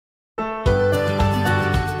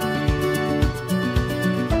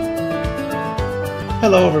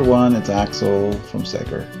Hello everyone, it's Axel from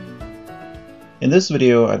SEGGER. In this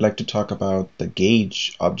video I'd like to talk about the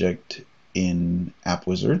gauge object in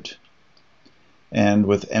AppWizard. And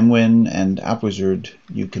with emWin and AppWizard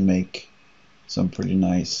you can make some pretty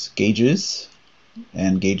nice gauges.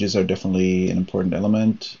 And gauges are definitely an important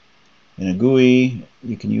element in a GUI.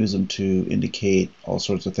 You can use them to indicate all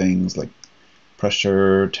sorts of things like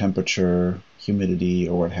pressure, temperature, humidity,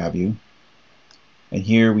 or what have you. And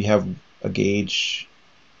here we have a gauge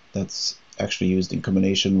that's actually used in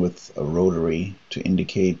combination with a rotary to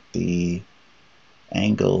indicate the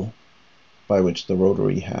angle by which the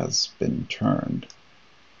rotary has been turned.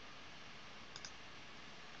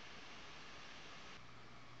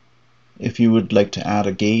 If you would like to add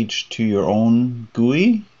a gauge to your own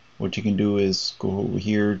GUI, what you can do is go over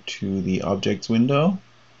here to the Objects window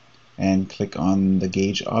and click on the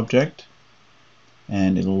gauge object,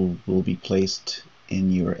 and it will be placed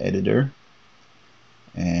in your editor,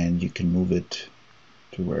 and you can move it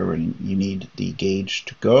to wherever you need the gauge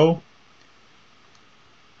to go.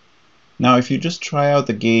 Now if you just try out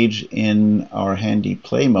the gauge in our handy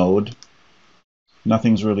play mode,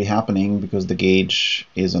 nothing's really happening because the gauge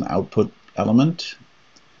is an output element,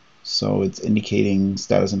 so it's indicating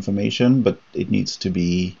status information, but it needs to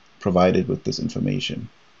be provided with this information.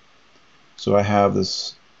 So I have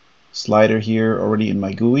this slider here already in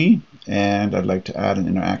my GUI, and I'd like to add an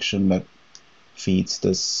interaction that feeds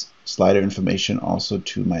this slider information also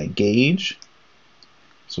to my gauge.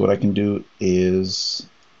 So what I can do is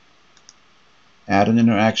add an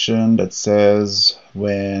interaction that says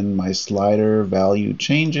when my slider value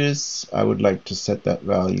changes, I would like to set that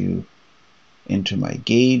value into my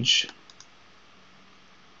gauge.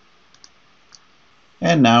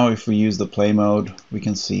 And now if we use the play mode, we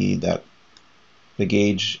can see that the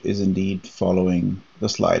gauge is indeed following the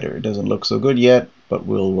slider. It doesn't look so good yet, but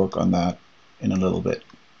we'll work on that in a little bit.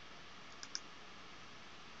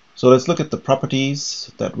 So let's look at the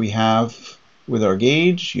properties that we have with our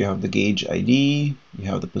gauge. You have the gauge ID, you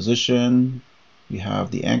have the position, you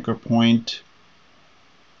have the anchor point,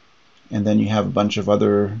 and then you have a bunch of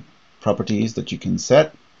other properties that you can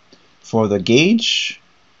set. For the gauge,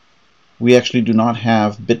 we actually do not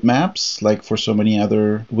have bitmaps like for so many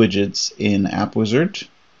other widgets in AppWizard.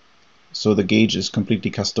 So the gauge is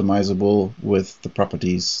completely customizable with the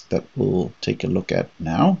properties that we'll take a look at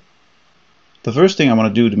now. The first thing I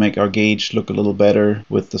want to do to make our gauge look a little better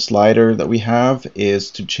with the slider that we have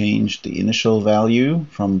is to change the initial value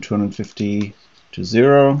from 250 to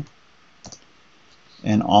 0.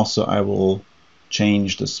 And also I will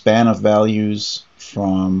change the span of values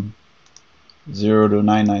from 0 to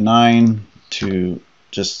 999 to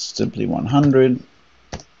just simply 100.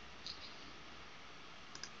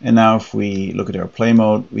 And now if we look at our play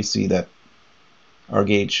mode, we see that our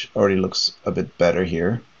gauge already looks a bit better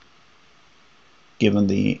here, given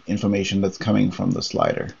the information that's coming from the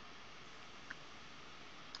slider.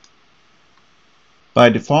 By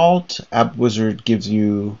default, AppWizard gives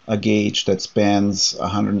you a gauge that spans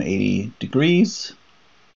 180 degrees.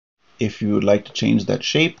 If you would like to change that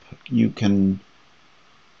shape, you can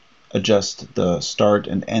adjust the start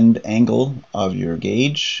and end angle of your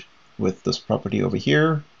gauge with this property over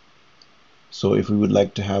here. So if we would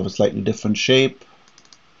like to have a slightly different shape,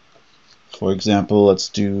 for example, let's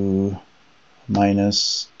do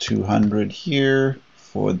minus 200 here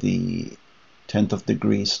for the 10th of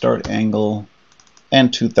degree start angle,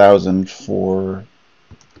 and 2000 for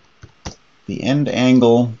the end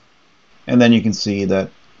angle. And then you can see that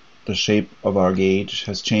the shape of our gauge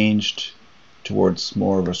has changed towards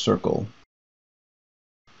more of a circle.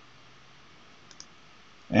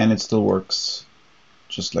 And it still works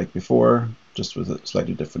just like before, just with a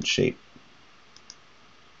slightly different shape.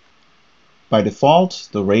 By default,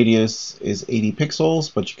 the radius is 80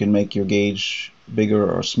 pixels, but you can make your gauge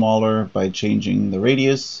bigger or smaller by changing the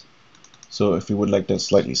radius. So if you would like that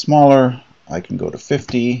slightly smaller, I can go to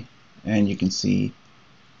 50, and you can see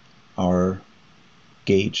our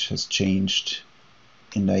gauge has changed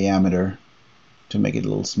in diameter to make it a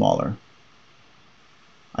little smaller.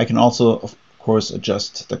 I can also, of course,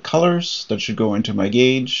 adjust the colors that should go into my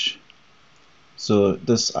gauge. So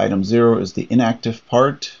this item 0 is the inactive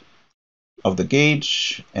part of the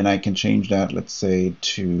gauge, and I can change that, let's say,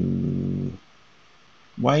 to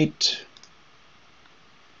white.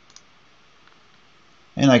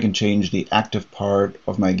 And I can change the active part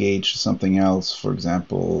of my gauge to something else, for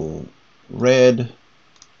example, red.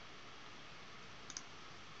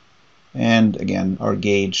 And again, our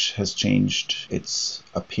gauge has changed its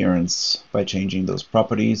appearance by changing those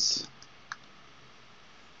properties.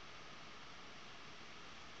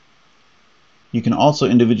 You can also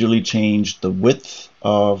individually change the width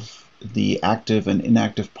of the active and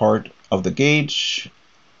inactive part of the gauge.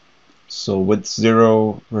 So width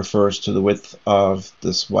 0 refers to the width of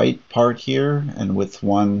this white part here, and width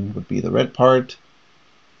 1 would be the red part.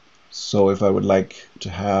 So if I would like to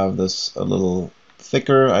have this a little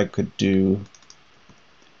thicker, I could do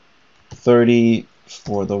 30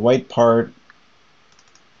 for the white part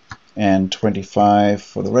and 25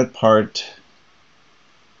 for the red part.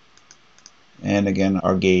 And again,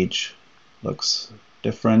 our gauge looks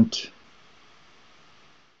different.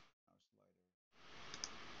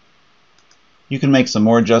 You can make some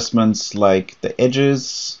more adjustments, like the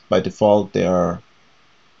edges. By default, they are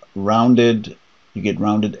rounded. You get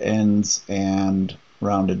rounded ends and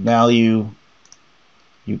rounded value.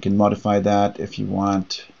 You can modify that if you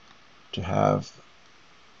want to have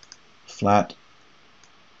flat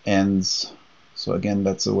ends. So again,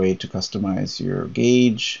 that's a way to customize your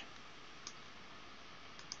gauge.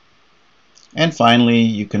 And finally,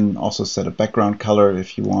 you can also set a background color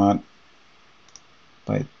if you want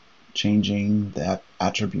by changing that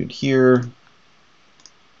attribute here.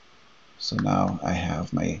 So now I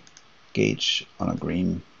have my gauge on a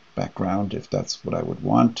green background if that's what I would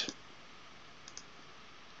want.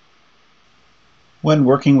 When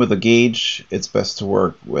working with a gauge, it's best to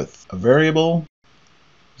work with a variable.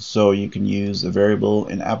 So you can use a variable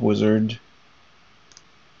in AppWizard,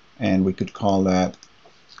 and we could call that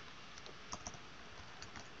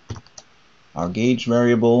our gauge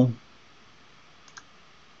variable.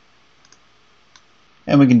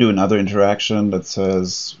 And we can do another interaction that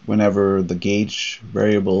says whenever the gauge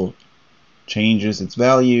variable changes its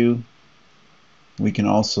value, we can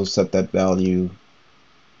also set that value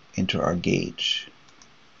into our gauge.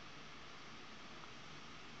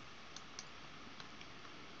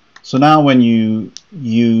 So now when you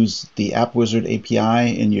use the AppWizard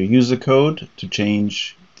API in your user code to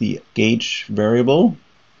change the gauge variable,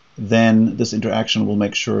 then this interaction will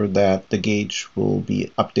make sure that the gauge will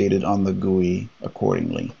be updated on the GUI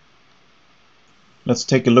accordingly. Let's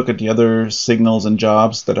take a look at the other signals and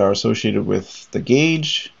jobs that are associated with the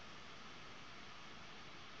gauge.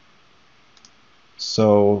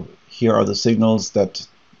 So here are the signals that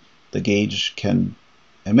the gauge can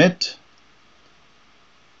emit.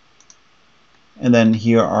 And then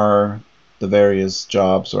here are the various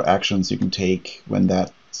jobs or actions you can take when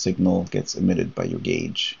that signal gets emitted by your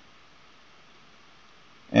gauge.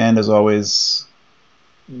 And as always,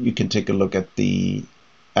 you can take a look at the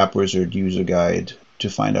AppWizard user guide to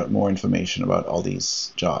find out more information about all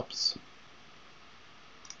these jobs.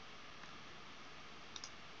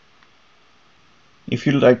 If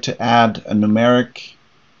you'd like to add a numeric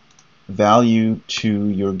value to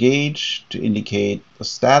your gauge to indicate a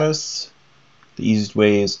status, the easiest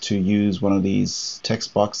way is to use one of these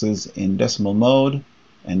text boxes in decimal mode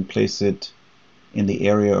and place it in the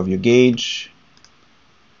area of your gauge.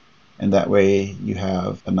 And that way you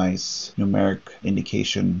have a nice numeric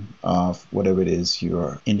indication of whatever it is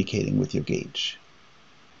you're indicating with your gauge.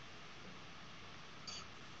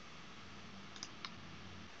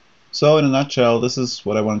 So in a nutshell, this is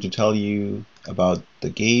what I wanted to tell you about the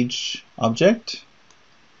gauge object.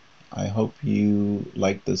 I hope you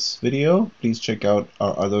liked this video. Please check out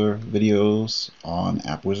our other videos on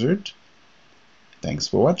AppWizard. Thanks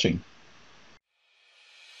for watching.